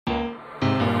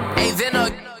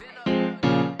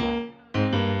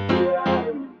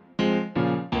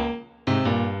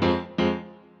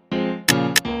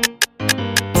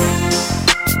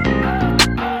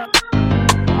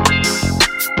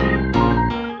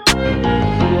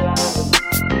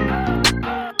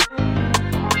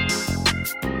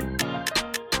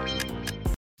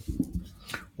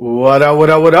What up, what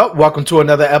up, what up? Welcome to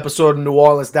another episode of New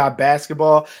Orleans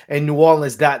Basketball and New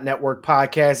Orleans Network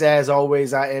podcast. As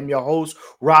always, I am your host,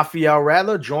 Raphael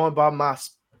Rattler, joined by my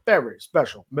very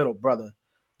special middle brother,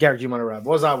 Garrick.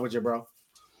 What's up with you, bro?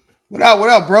 What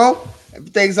up, bro?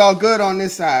 Everything's all good on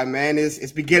this side, man.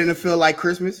 It's beginning to feel like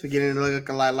Christmas, beginning to look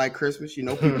a lot like Christmas. You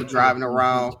know, people driving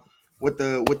around with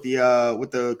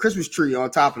the Christmas tree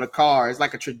on top of the car. It's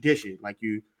like a tradition. Like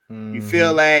you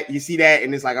feel that, you see that,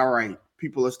 and it's like, all right.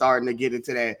 People are starting to get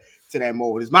into that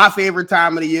mode. It's my favorite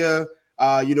time of the year.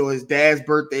 It's Dad's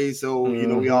birthday, so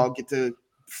we all get to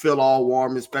feel all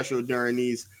warm and special during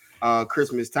these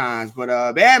Christmas times. But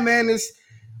man, it's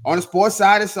on the sports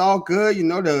side, it's all good. You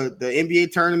know, the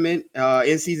NBA tournament,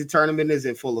 in-season tournament is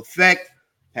in full effect.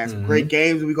 Had some great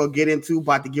games we're gonna get into.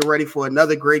 About to get ready for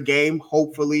another great game,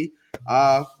 hopefully,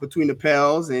 between the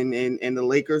Pels and the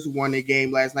Lakers, who won their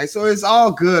game last night. So it's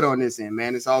all good on this end,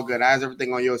 man. It's all good. How's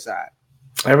everything on your side?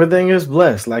 Everything is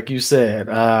blessed, like you said.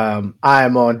 I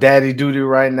am on daddy duty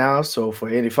right now, so for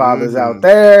any fathers out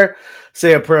there,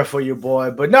 say a prayer for your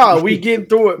boy. But no, we getting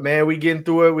through it, man. We getting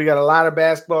through it. We got a lot of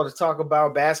basketball to talk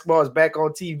about. Basketball is back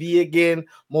on TV again,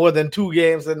 more than 2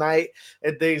 games a night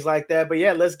and things like that. But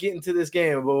yeah, let's get into this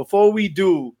game. But before we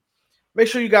do, make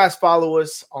sure you guys follow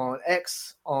us on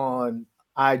X, on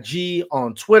IG,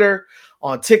 on Twitter,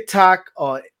 on TikTok,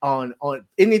 on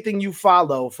anything you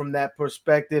follow from that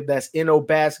perspective. That's NO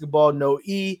Basketball, no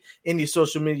E, any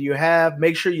social media you have.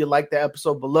 Make sure you like the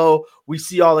episode below. We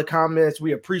see all the comments.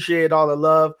 We appreciate all the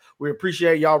love. We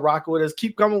appreciate y'all rocking with us.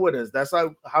 Keep coming with us. That's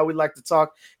how we like to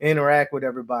talk and interact with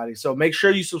everybody. So make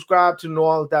sure you subscribe to New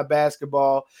Orleans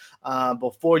Basketball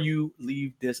before you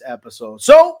leave this episode.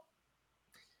 So,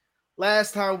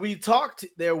 last time we talked,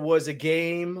 there was a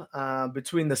game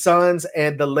between the Suns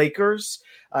and the Lakers.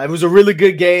 It was a really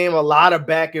good game, a lot of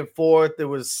back and forth. There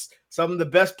was some of the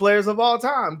best players of all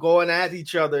time going at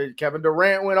each other. Kevin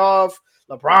Durant went off,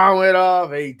 LeBron went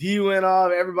off, AD went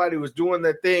off. Everybody was doing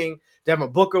their thing.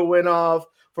 Devin Booker went off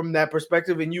from that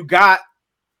perspective, and you got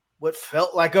what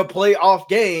felt like a playoff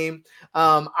game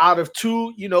out of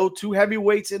two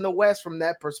heavyweights in the West from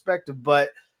that perspective. But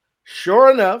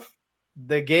sure enough,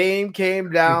 the game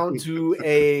came down to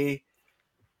a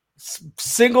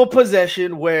single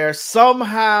possession where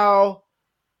somehow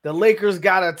the Lakers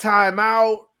got a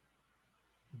timeout,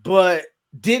 but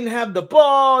didn't have the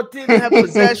ball, didn't have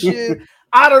possession.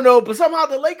 I don't know, but somehow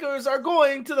the Lakers are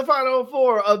going to the Final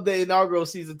Four of the inaugural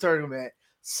season tournament.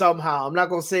 Somehow. I'm not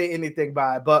going to say anything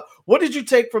by it, but what did you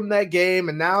take from that game?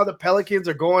 And now the Pelicans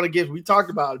are going against, we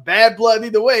talked about it, bad blood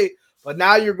either way. But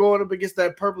now you're going up against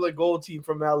that purple and gold team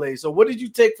from LA. So what did you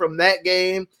take from that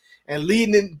game? And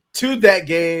leading into that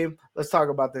game, let's talk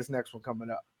about this next one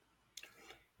coming up.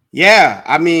 Yeah,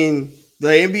 I mean, the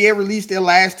NBA released their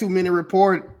last 2-minute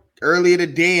report earlier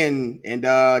today and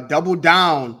doubled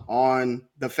down on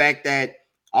the fact that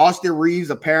Austin Reeves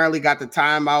apparently got the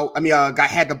timeout.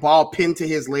 Had the ball pinned to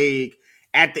his leg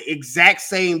at the exact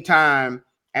same time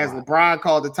as LeBron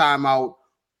called the timeout,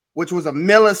 which was a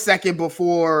millisecond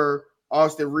before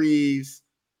Austin Reeves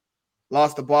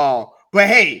lost the ball. But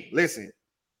hey, listen,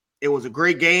 it was a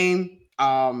great game.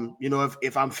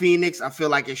 If I'm Phoenix, I feel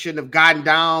like it shouldn't have gotten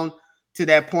down to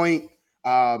that point.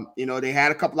 They had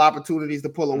a couple opportunities to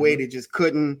pull away. They just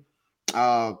couldn't.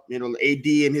 AD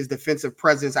and his defensive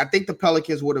presence. I think the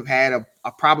Pelicans would have had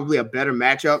probably a better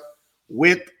matchup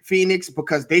with Phoenix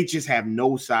because they just have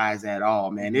no size at all,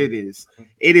 man. It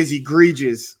is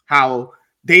egregious how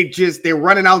they're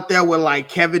running out there with like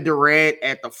Kevin Durant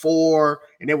at the 4,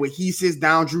 and then when he sits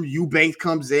down, Drew Eubanks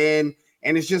comes in,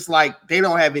 and it's just like they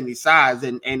don't have any size,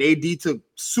 and AD took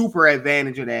super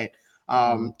advantage of that.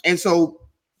 And so,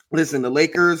 listen, the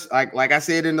Lakers, like I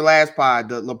said in the last pod,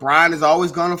 the LeBron is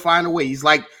always going to find a way. He's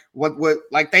like what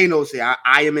like Thanos said,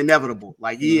 I am inevitable.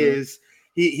 Like he is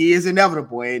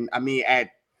inevitable, and I mean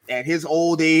at his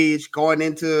old age, going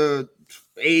into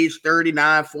age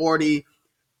 39, 40.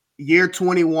 Year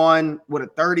 21 with a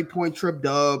 30-point trip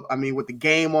dub. I mean, with the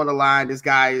game on the line, this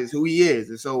guy is who he is.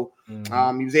 And so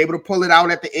he was able to pull it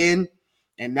out at the end.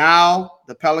 And now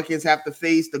the Pelicans have to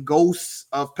face the ghosts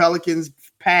of Pelicans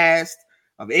past,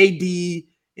 of AD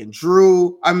and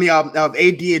Drew. Of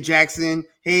AD and Jackson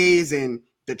Hayes, and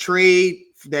the trade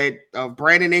that of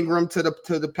Brandon Ingram to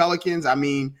the Pelicans. I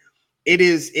mean, it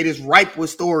is ripe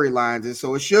with storylines, and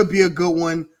so it should be a good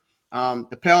one.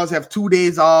 The Pels have 2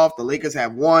 days off. The Lakers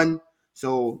have 1.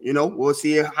 So, we'll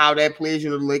see how that plays. The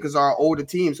Lakers are an older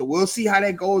team, so we'll see how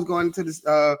that goes going into this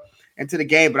into the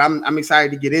game. But I'm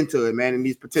excited to get into it, man, in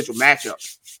these potential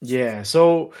matchups. Yeah.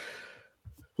 So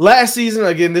last season,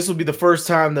 again, this will be the first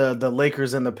time the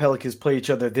Lakers and the Pelicans play each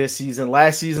other this season.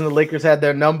 Last season, the Lakers had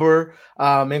their number,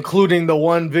 including the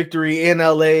one victory in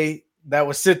LA that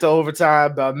was sent to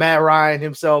overtime. Matt Ryan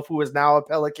himself, who is now a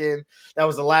Pelican, that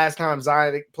was the last time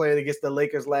Zion played against the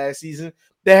Lakers last season.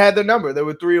 They had their number. They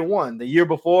were 3-1. The year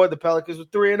before, the Pelicans were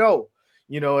 3-0.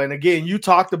 And again, you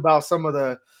talked about some of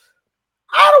the,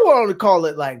 I don't want to call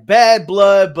it like bad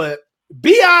blood, but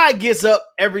BI gets up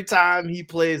every time he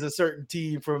plays a certain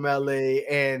team from LA,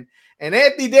 and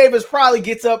Anthony Davis probably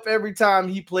gets up every time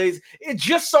he plays. It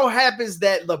just so happens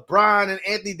that LeBron and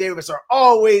Anthony Davis are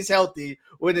always healthy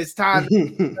when it's time.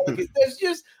 There's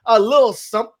just a little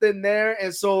something there.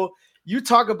 And so you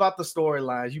talk about the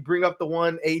storylines. You bring up the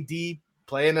one AD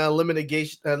playing an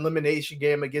elimination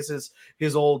game against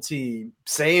his old team.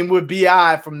 Same with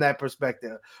BI from that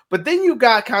perspective. But then you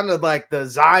got kind of like the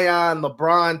Zion,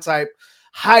 LeBron type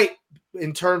hype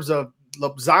in terms of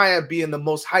Zion being the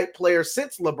most hype player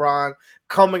since LeBron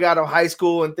coming out of high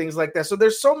school and things like that. So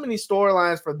there's so many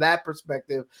storylines from that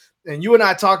perspective. And you and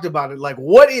I talked about it, like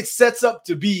what it sets up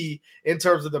to be in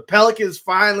terms of the Pelicans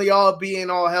finally all being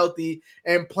all healthy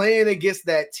and playing against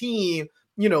that team,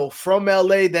 from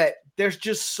LA that there's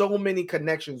just so many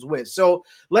connections with. So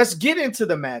let's get into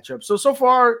the matchup. So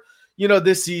far,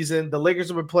 this season, the Lakers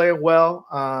have been playing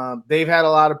well. They've had a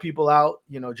lot of people out.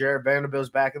 Jared Vanderbilt's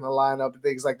back in the lineup and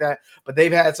things like that. But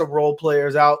they've had some role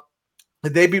players out.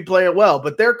 They've been playing well.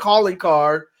 But their calling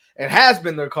card, and has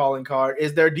been their calling card,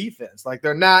 is their defense. Like,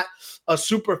 they're not a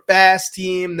super fast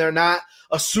team. They're not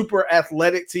a super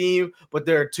athletic team. But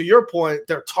to your point,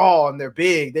 they're tall and they're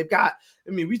big. They've got,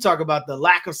 we talk about the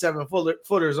lack of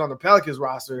 7-footers on the Pelicans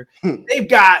roster. They've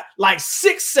got like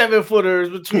 6 7-footers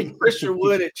between Christian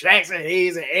Wood and Jackson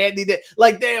Hayes and Andy.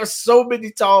 Like, they have so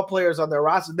many tall players on their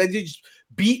roster. They just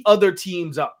beat other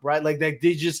teams up, right? Like,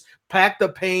 they just pack the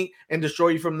paint and destroy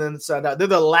you from the inside out. They're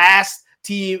the last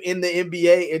team in the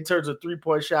NBA in terms of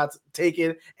 3-point shots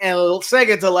taken and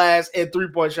second to last in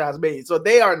 3-point shots made. So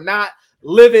they are not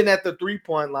living at the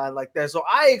 3-point line like that. So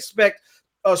I expect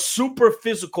a super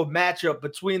physical matchup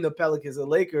between the Pelicans and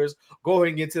Lakers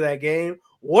going into that game.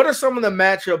 What are some of the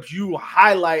matchups you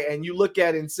highlight and you look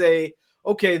at and say,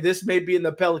 okay, this may be in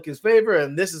the Pelicans' favor,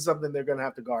 and this is something they're going to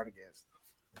have to guard against?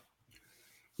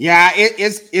 Yeah,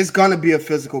 it's going to be a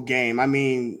physical game.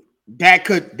 That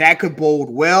could bode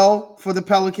well for the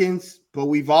Pelicans, but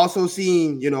we've also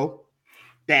seen,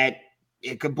 that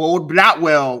it could bode not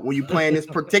well when you play in this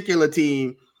particular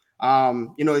team,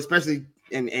 especially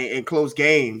in close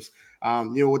games.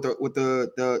 With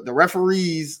the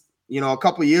referees, a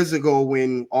couple of years ago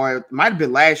or it might have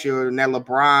been last year in that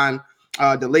LeBron,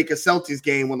 the Lakers Celtics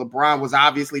game when LeBron was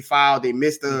obviously fouled, they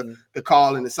missed the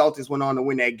call and the Celtics went on to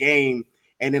win that game.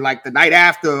 And then like the night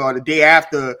after or the day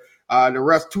after, the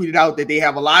refs tweeted out that they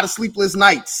have a lot of sleepless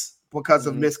nights because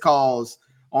of missed calls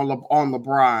on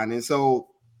LeBron. And so,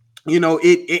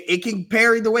 it can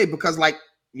pair either way because like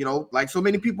so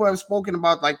many people have spoken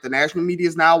about, like the national media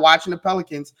is now watching the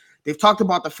Pelicans. They've talked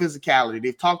about the physicality.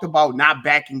 They've talked about not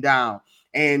backing down.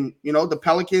 And, the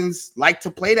Pelicans like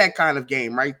to play that kind of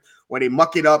game, right? Where they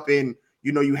muck it up and,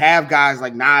 you have guys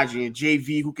like Najee and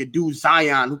JV who could do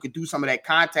Zion, who could do some of that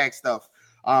contact stuff.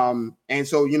 And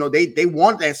so, they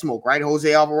want that smoke, right?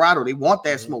 Jose Alvarado, they want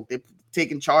that smoke. They're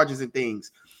taking charges and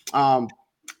things.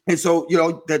 And so,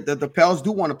 the Pels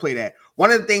do want to play that.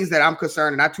 One of the things that I'm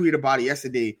concerned, and I tweeted about it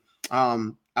yesterday,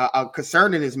 a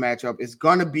concern in this matchup is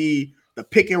going to be the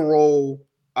pick and roll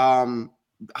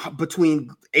between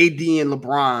AD and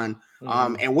LeBron,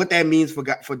 and what that means for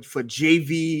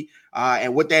JV,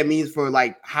 and what that means for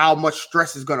like how much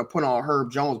stress is going to put on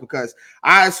Herb Jones, because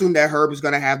I assume that Herb is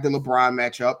going to have the LeBron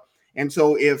matchup. And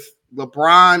so if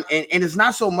LeBron, and it's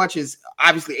not so much as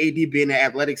obviously AD being an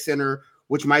athletic center,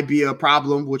 which might be a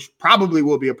problem, which probably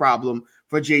will be a problem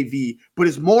for JV, but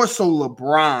it's more so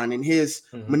LeBron and his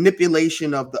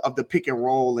manipulation of the pick and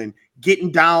roll and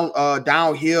getting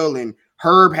downhill, and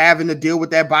Herb having to deal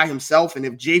with that by himself. And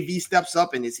if JV steps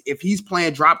up and if he's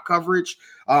playing drop coverage,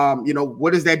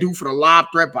 what does that do for the lob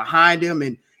threat behind him?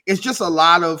 And it's just a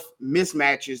lot of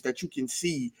mismatches that you can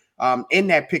see in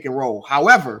that pick and roll.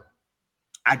 However,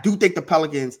 I do think the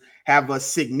Pelicans have a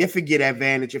significant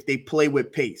advantage if they play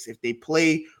with pace, if they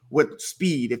play with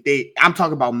speed, I'm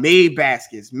talking about made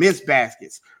baskets, missed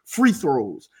baskets, free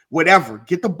throws, whatever.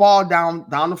 Get the ball down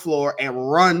the floor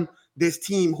and run this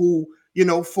team who,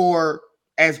 for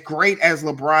as great as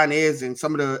LeBron is and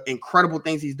some of the incredible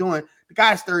things he's doing, the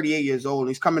guy's 38 years old and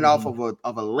he's coming off of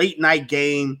a late night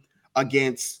game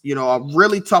against, a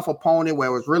really tough opponent where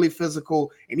it was really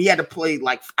physical, and he had to play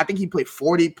I think he played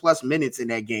 40 plus minutes in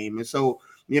that game. And so,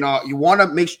 you want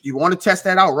to test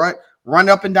that out, right? Run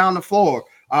up and down the floor.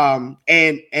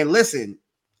 And listen,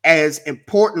 as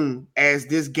important as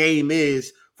this game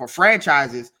is for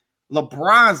franchises,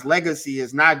 LeBron's legacy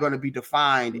is not going to be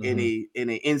defined in an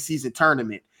in-season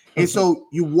tournament. And so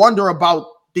you wonder about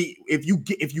if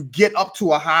you get up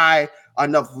to a high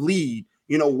enough lead,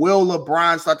 will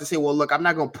LeBron start to say, well, look, I'm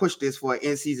not going to push this for an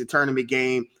in-season tournament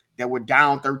game that we're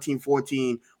down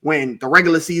 13-14 when the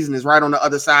regular season is right on the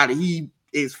other side and he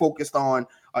is focused on,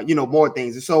 more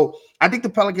things. And so I think the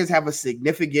Pelicans have a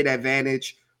significant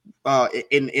advantage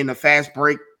in a fast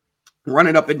break,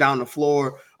 running up and down the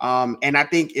floor. And I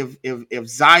think if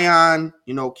Zion,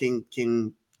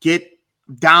 can get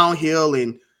downhill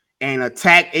and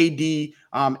attack AD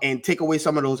and take away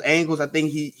some of those angles, I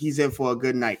think he's in for a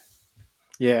good night.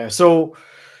 Yeah. So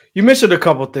you mentioned a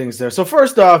couple things there. So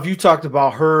first off, you talked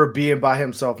about her being by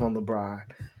himself on LeBron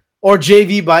or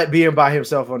JV being by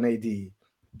himself on AD.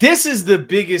 This is the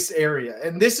biggest area,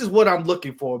 and this is what I'm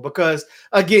looking for because,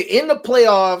 again, in the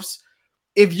playoffs,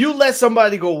 if you let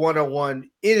somebody go one-on-one,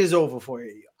 it is over for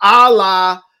you. A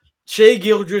la Shai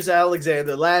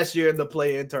Gilgeous-Alexander last year in the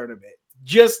play-in tournament.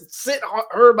 Just sit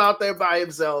Herb out there by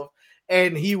himself,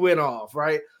 and he went off,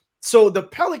 right? So the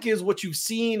Pelicans, what you've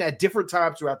seen at different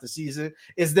times throughout the season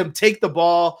is them take the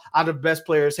ball out of best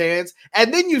players' hands,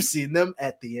 and then you've seen them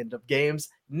at the end of games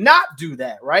not do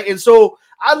that, right? And so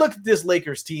I look at this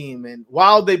Lakers team, and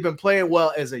while they've been playing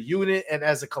well as a unit and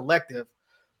as a collective,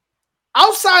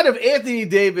 outside of Anthony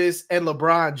Davis and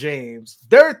LeBron James,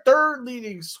 their third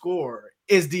leading scorer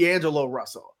is D'Angelo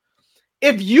Russell.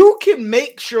 If you can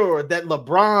make sure that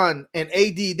LeBron and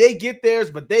AD, they get theirs,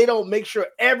 but they don't make sure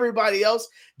everybody else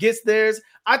gets theirs,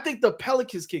 I think the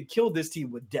Pelicans can kill this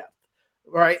team with depth,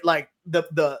 right? Like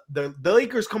the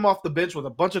Lakers come off the bench with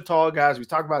a bunch of tall guys. We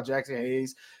talk about Jackson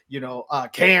Hayes,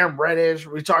 Cam Reddish.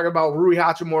 We talk about Rui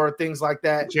Hachimura, things like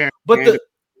that. But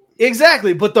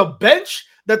the bench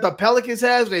that the Pelicans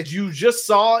has that you just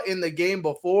saw in the game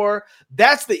before,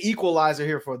 that's the equalizer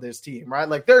here for this team, right?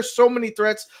 Like there's so many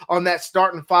threats on that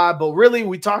starting five, but really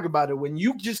we talk about it when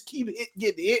you just keep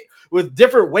getting hit with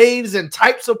different waves and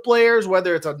types of players,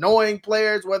 whether it's annoying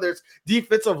players, whether it's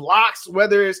defensive locks,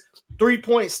 whether it's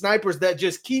three-point snipers that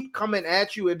just keep coming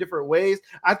at you in different ways.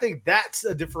 I think that's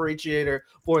a differentiator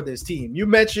for this team. You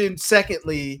mentioned,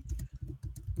 secondly,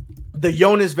 the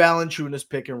Jonas Valanciunas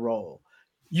pick and roll.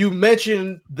 You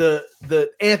mentioned the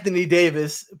Anthony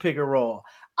Davis pick and roll.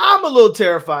 I'm a little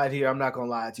terrified here. I'm not going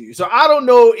to lie to you. So I don't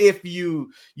know if you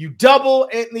double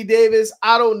Anthony Davis.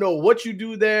 I don't know what you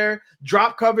do there.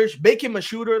 Drop coverage, make him a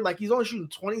shooter. Like he's only shooting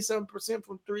 27%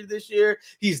 from three this year.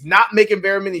 He's not making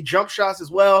very many jump shots as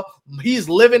well. He's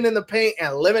living in the paint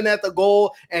and living at the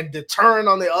goal and deterring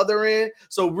on the other end.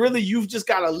 So really you've just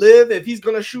got to live. If he's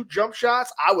going to shoot jump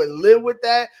shots, I would live with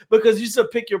that because you should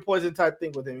pick your poison type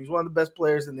thing with him. He's one of the best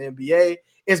players in the NBA.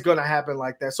 It's going to happen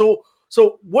like that. So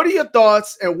what are your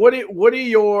thoughts and what are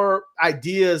your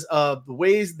ideas of the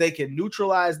ways they can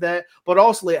neutralize that, but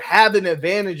also have an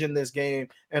advantage in this game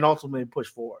and ultimately push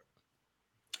forward?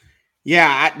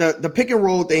 Yeah, the pick and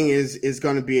roll thing is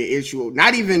going to be an issue,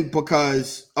 not even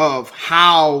because of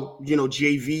how,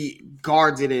 JV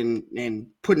guards it and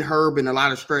putting Herb in a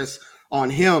lot of stress on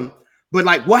him. But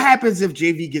like, what happens if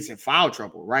JV gets in foul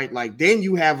trouble, right? Like then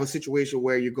you have a situation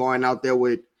where you're going out there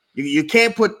with, you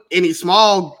can't put any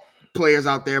small players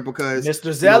out there because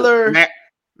Mr. Zeller,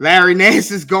 Larry Nance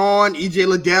is gone. EJ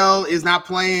Liddell is not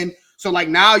playing. So like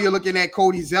now you're looking at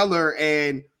Cody Zeller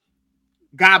and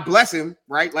God bless him,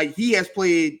 right? Like he has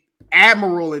played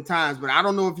admirable at times, but I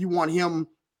don't know if you want him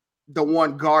the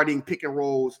one guarding pick and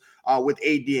rolls with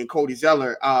AD and Cody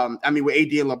Zeller. With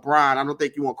AD and LeBron, I don't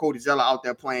think you want Cody Zeller out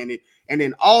there playing it. And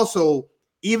then also,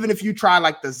 even if you try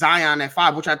like the Zion at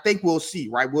 5, which I think we'll see,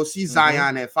 right? We'll see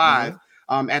Zion at 5,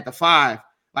 at the 5.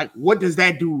 Like, what does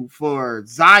that do for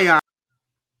Zion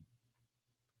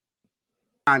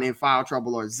in foul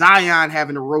trouble or Zion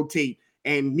having to rotate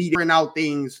and metering out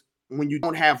things when you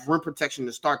don't have rim protection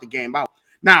to start the game out?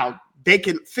 Now, they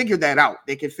can figure that out.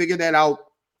 They can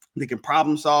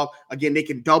problem solve. Again, they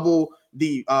can double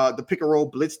the pick and roll,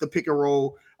 blitz the pick and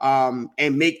roll,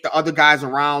 and make the other guys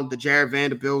around the Jared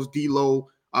Vanderbilts, D'Lo,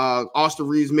 Austin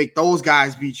Reeves, make those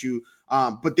guys beat you.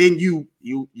 But then you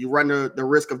run the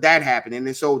risk of that happening.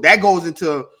 And so that goes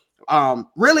into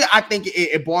really, I think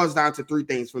it boils down to three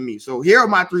things for me. So here are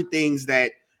my three things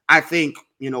that I think,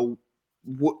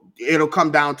 it'll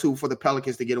come down to for the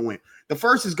Pelicans to get a win. The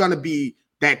first is going to be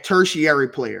that tertiary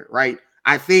player, right?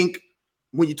 I think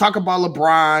when you talk about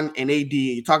LeBron and AD,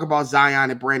 you talk about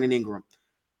Zion and Brandon Ingram,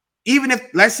 even if,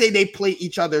 let's say, they play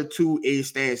each other to a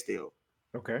standstill,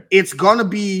 okay, it's going to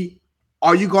be,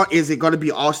 is it going to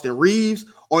be Austin Reeves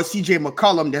or CJ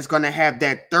McCollum that's going to have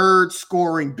that third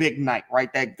scoring big night,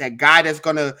 right? That guy that's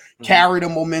going to carry the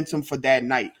momentum for that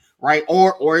night, right?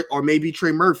 Or maybe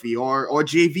Trey Murphy or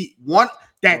JV,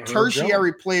 that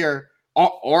tertiary player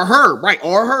or her, right?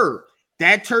 Or her.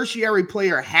 That tertiary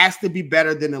player has to be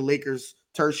better than the Lakers'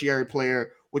 tertiary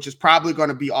player, which is probably going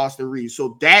to be Austin Reeves.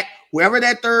 So that whoever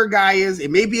that third guy is, it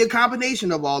may be a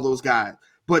combination of all those guys,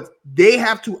 but they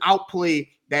have to outplay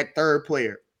that third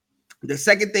player. The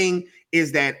second thing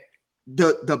is that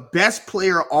the best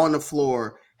player on the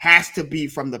floor has to be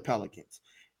from the Pelicans.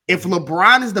 If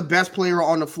LeBron is the best player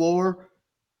on the floor,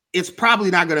 it's probably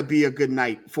not going to be a good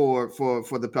night for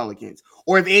the Pelicans.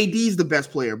 Or if AD is the best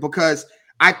player, because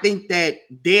I think that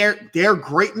their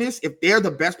greatness, if they're the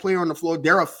best player on the floor,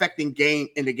 they're affecting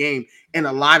the game in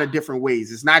a lot of different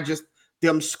ways. It's not just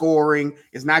them scoring.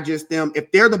 It's not just them.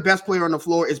 If they're the best player on the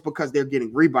floor, it's because they're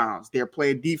getting rebounds. They're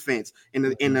playing defense in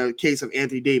the case of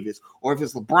Anthony Davis. Or if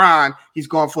it's LeBron, he's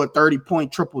going for a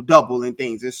 30-point triple-double and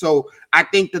things. And so I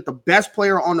think that the best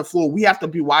player on the floor, we have to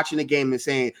be watching the game and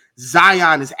saying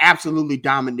Zion is absolutely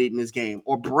dominating this game,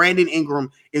 or Brandon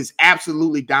Ingram is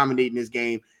absolutely dominating this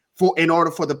game in order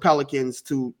for the Pelicans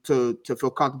to feel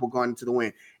comfortable going into the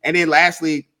win. And then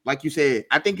lastly, like you said,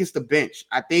 I think it's the bench.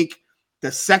 I think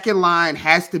the second line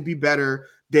has to be better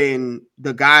than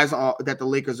the guys that the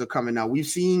Lakers are coming out. We've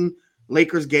seen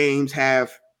Lakers games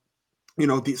have,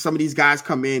 some of these guys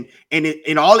come in,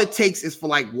 and all it takes is for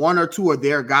like one or two of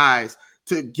their guys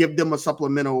to give them a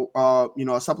supplemental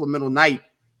night,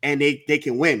 and they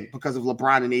can win because of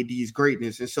LeBron and AD's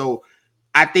greatness. And so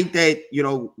I think that,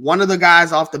 one of the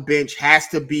guys off the bench has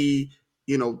to be,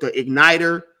 the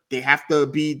igniter. They have to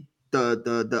be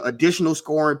the additional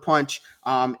scoring punch,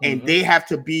 and they have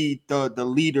to be the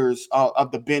leaders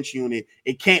of the bench unit.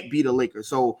 It can't be the Lakers.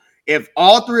 So if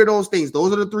all three of those things,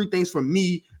 those are the three things for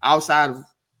me outside of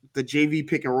the JV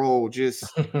pick and roll, just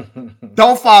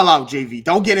don't fall out, JV.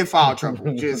 Don't get in foul trouble.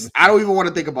 I don't even want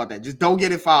to think about that. Just don't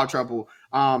get in foul trouble.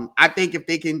 I think if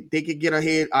they can get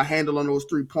a handle on those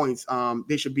 3 points,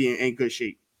 they should be in good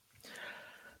shape.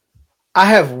 I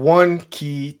have one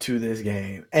key to this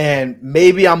game, and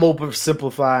maybe I'm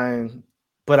oversimplifying,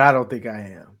 but I don't think I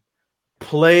am.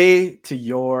 Play to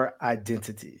your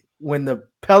identity. When the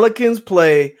Pelicans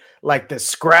play like the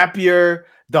scrappier,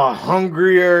 the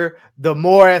hungrier, the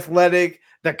more athletic,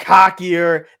 the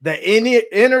cockier, the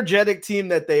energetic team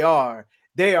that they are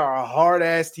a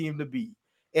hard-ass team to beat.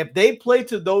 If they play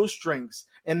to those strengths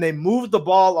and they move the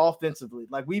ball offensively,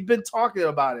 like we've been talking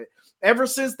about it, ever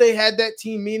since they had that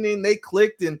team meeting, they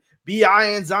clicked, and B.I.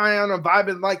 and Zion are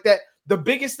vibing like that. The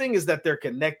biggest thing is that they're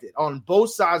connected on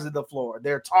both sides of the floor.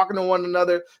 They're talking to one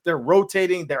another. They're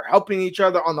rotating. They're helping each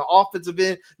other on the offensive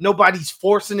end. Nobody's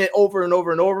forcing it over and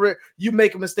over and over. You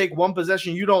make a mistake one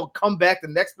possession, you don't come back the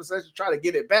next possession, try to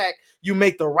get it back. You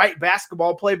make the right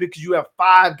basketball play because you have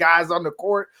 5 guys on the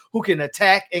court who can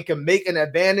attack and can make an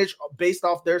advantage based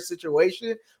off their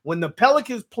situation. When the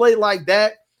Pelicans play like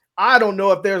that, I don't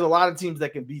know if there's a lot of teams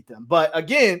that can beat them. But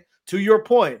again, to your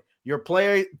point, you're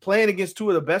playing against 2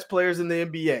 of the best players in the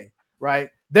NBA,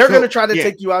 right? They're going to try to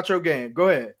take you out your game. Go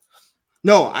ahead.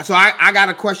 No, so I got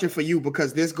a question for you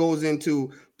because this goes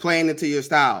into playing into your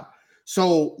style.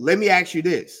 So let me ask you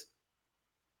this.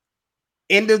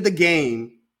 End of the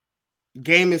game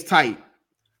is tight.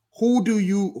 Who do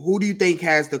you think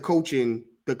has the coaching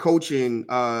advantage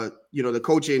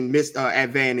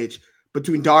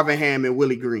between Darvin Ham and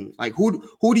Willie Green? Like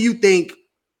who do you think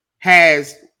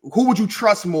who would you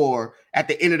trust more at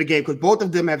the end of the game? Because both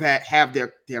of them have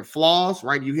their flaws,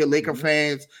 right? You hear Laker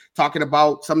fans talking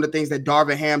about some of the things that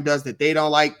Darvin Ham does that they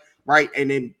don't like, right? And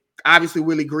then obviously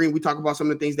Willie Green, we talk about some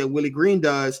of the things that Willie Green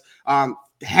does,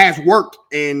 has worked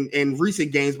in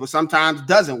recent games, but sometimes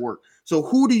doesn't work. So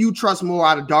who do you trust more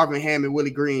out of Darvin Ham and Willie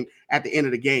Green at the end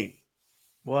of the game?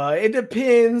 Well, it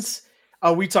depends.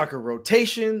 Are we talking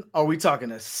rotation? Are we talking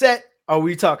a set? Are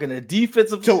we talking a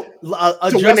defensive to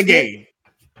win the game?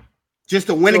 Just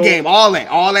to win a game, all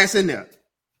that's in there.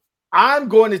 I'm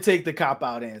going to take the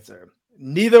cop-out answer.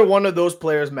 Neither one of those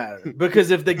players matter.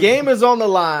 Because if the game is on the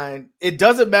line, it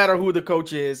doesn't matter who the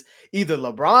coach is. Either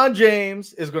LeBron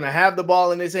James is going to have the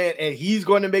ball in his hand and he's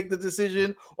going to make the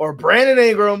decision, or Brandon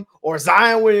Ingram or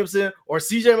Zion Williamson or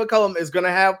CJ McCollum is going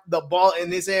to have the ball in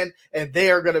his hand and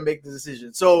they are going to make the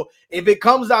decision. So if it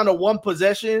comes down to one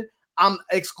possession, I'm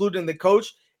excluding the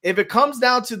coach. if it comes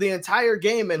down to the entire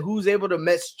game and who's able to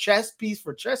match chess piece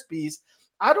for chess piece,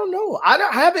 I don't know.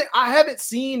 I haven't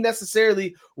seen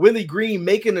necessarily Willie Green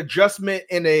make an adjustment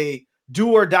in a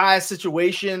do or die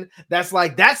situation. That's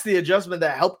the adjustment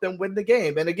that helped them win the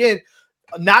game. And again,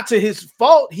 not to his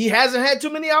fault, he hasn't had too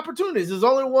many opportunities. His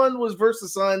only one was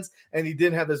versus Suns, and he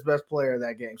didn't have his best player in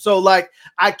that game. So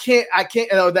I can't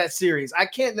that series. I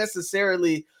can't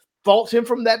necessarily fault him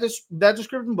from that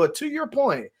description. But to your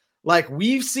point,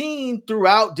 we've seen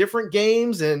throughout different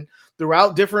games and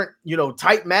throughout different,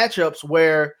 tight matchups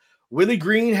where Willie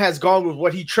Green has gone with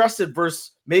what he trusted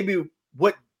versus maybe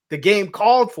what the game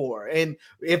called for. And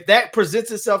if that presents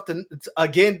itself to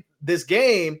again this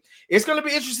game, it's going to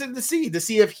be interesting to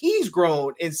see if he's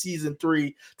grown in season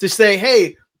 3 to say,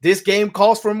 hey, this game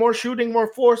calls for more shooting,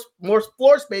 more floor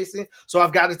spacing. So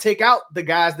I've got to take out the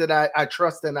guys that I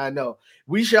trust and I know.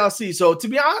 We shall see. So to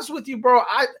be honest with you, bro,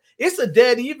 it's a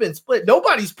dead even split.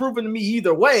 Nobody's proven to me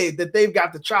either way that they've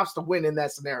got the chops to win in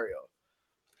that scenario.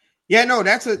 Yeah, no,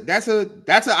 that's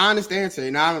an honest answer,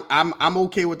 and I'm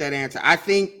okay with that answer. I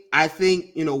think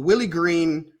Willie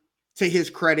Green, to his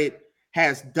credit,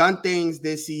 has done things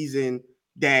this season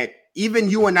that even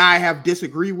you and I have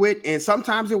disagreed with, and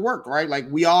sometimes it worked, right? Like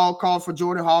we all called for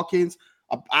Jordan Hawkins.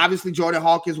 Obviously, Jordan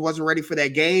Hawkins wasn't ready for that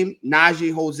game.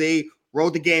 Najee Jose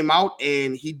rolled the game out,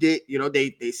 and he did.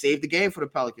 They saved the game for the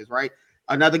Pelicans, right?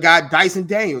 Another guy, Dyson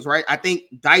Daniels, right? I think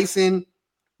Dyson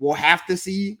will have to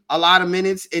see a lot of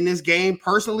minutes in this game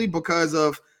personally because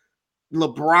of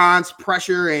LeBron's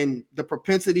pressure and the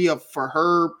propensity for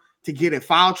Herb to get in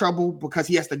foul trouble because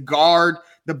he has to guard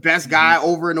the best guy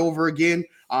over and over again.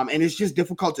 And it's just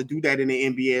difficult to do that in the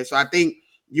NBA. So I think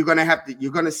you're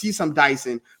going to see some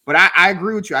Dyson, but I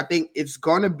agree with you. I think it's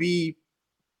going to be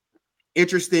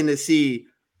interesting to see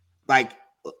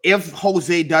if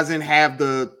Jose doesn't have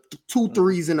the 2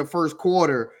 threes in the first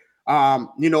quarter, and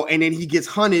then he gets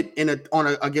hunted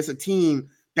against a team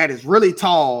that is really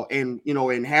tall and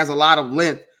has a lot of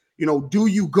length. Do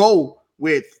you go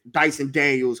with Dyson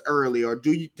Daniels early, or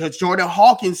does Jordan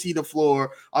Hawkins see the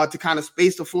floor to kind of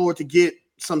space the floor to get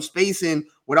some space in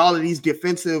with all of these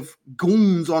defensive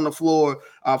goons on the floor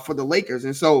for the Lakers?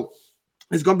 And so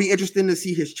it's going to be interesting to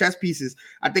see his chess pieces.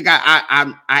 I think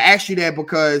I asked you that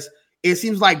because it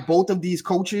seems like both of these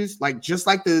coaches, just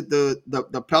like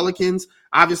the Pelicans,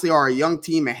 obviously are a young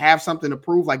team and have something to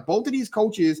prove. Both of these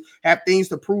coaches have things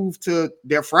to prove to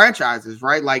their franchises,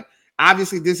 right?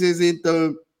 Obviously this isn't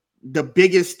the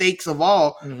biggest stakes of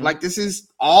all. Mm-hmm. This is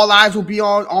all eyes will be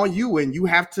on you, and you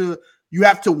have to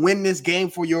win this game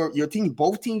for your team.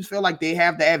 Both teams feel like they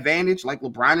have the advantage.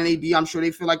 LeBron and AD, I'm sure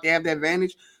they feel like they have the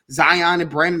advantage. Zion and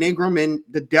Brandon Ingram and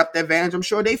the depth advantage, I'm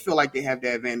sure they feel like they have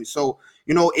the advantage. So,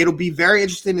 it'll be very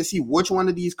interesting to see which one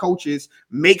of these coaches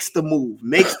makes the move,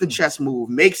 makes the chess move,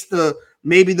 makes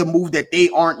maybe the move that they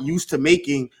aren't used to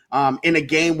making in a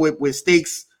game with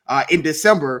stakes in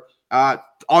December.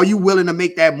 Are you willing to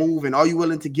make that move, and are you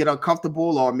willing to get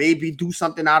uncomfortable or maybe do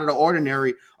something out of the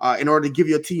ordinary in order to give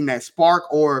your team that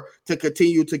spark or to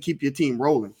continue to keep your team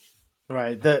rolling?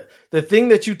 Right. The thing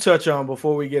that you touch on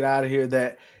before we get out of here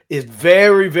that is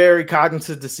very, very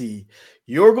cognizant to see.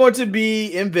 You're going to be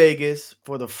in Vegas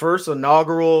for the first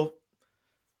inaugural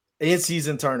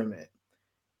in-season tournament.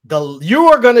 You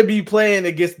are going to be playing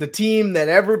against the team that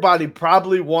everybody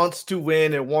probably wants to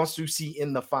win and wants to see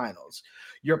in the finals.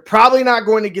 You're probably not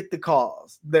going to get the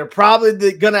calls.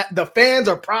 The fans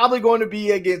are probably going to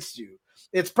be against you.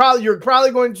 You're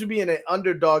probably going to be in an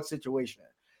underdog situation.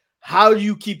 How do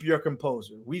you keep your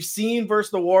composure? We've seen versus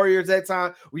the Warriors at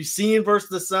times. We've seen versus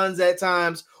the Suns at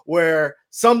times where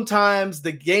sometimes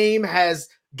the game has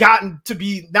gotten to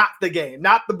be not the game,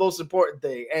 not the most important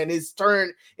thing, and it's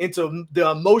turned into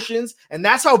the emotions. And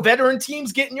that's how veteran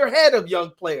teams get in your head of young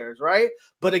players, right?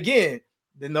 But again,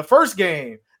 in the first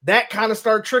game, that kind of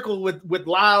started trickle with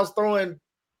Lyles throwing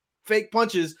fake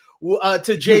punches to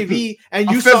JV, and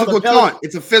you saw the taunt.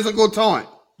 It's a physical taunt.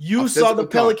 You saw the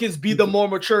Pelicans be the more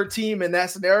mature team in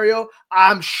that scenario.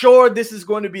 I'm sure this is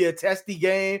going to be a testy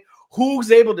game.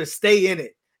 Who's able to stay in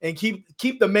it and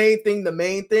keep the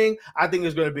main thing, I think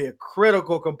is going to be a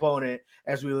critical component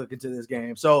as we look into this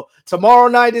game. So tomorrow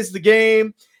night is the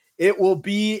game. It will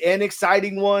be an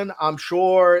exciting one. I'm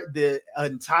sure the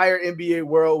entire NBA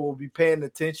world will be paying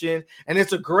attention. And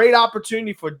it's a great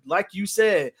opportunity for, like you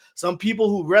said, some people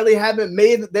who really haven't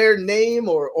made their name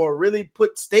or really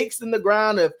put stakes in the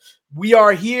ground. If we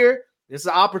are here, it's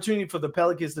an opportunity for the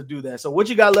Pelicans to do that. So what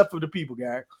you got left for the people,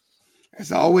 Garrick?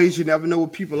 As always, you never know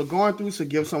what people are going through, so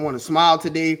give someone a smile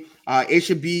today. It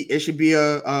should be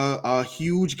a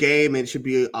huge game, and it should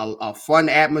be a fun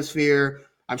atmosphere.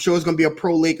 I'm sure it's going to be a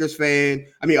pro Lakers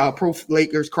pro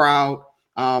Lakers crowd.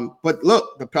 But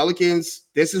look, the Pelicans,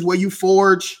 this is where you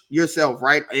forge yourself,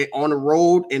 right? On the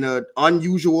road in an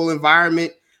unusual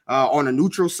environment, on a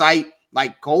neutral site.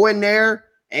 Like, go in there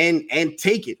and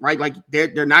take it, right? Like,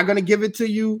 they're not going to give it to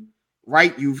you,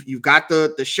 right? You've got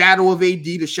the shadow of AD,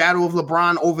 the shadow of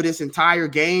LeBron over this entire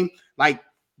game. Like,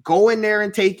 go in there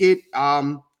and take it.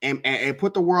 And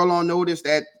put the world on notice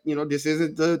that, this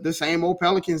isn't the same old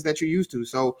Pelicans that you're used to.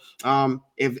 So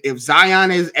if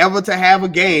Zion is ever to have a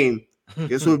game,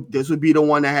 this would be the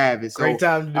one to have it. So, great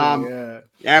time to do it.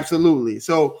 Yeah. Absolutely.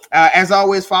 So as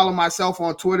always, follow myself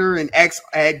on Twitter and X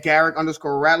at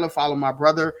Garrick_Rattler. Follow my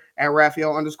brother at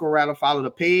Raphael_Rattler. Follow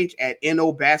the page at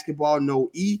NO Basketball No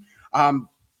E. On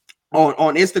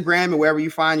Instagram and wherever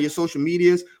you find your social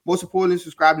medias. Most importantly,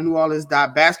 subscribe to New Orleans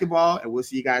Basketball, and we'll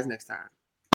see you guys next time.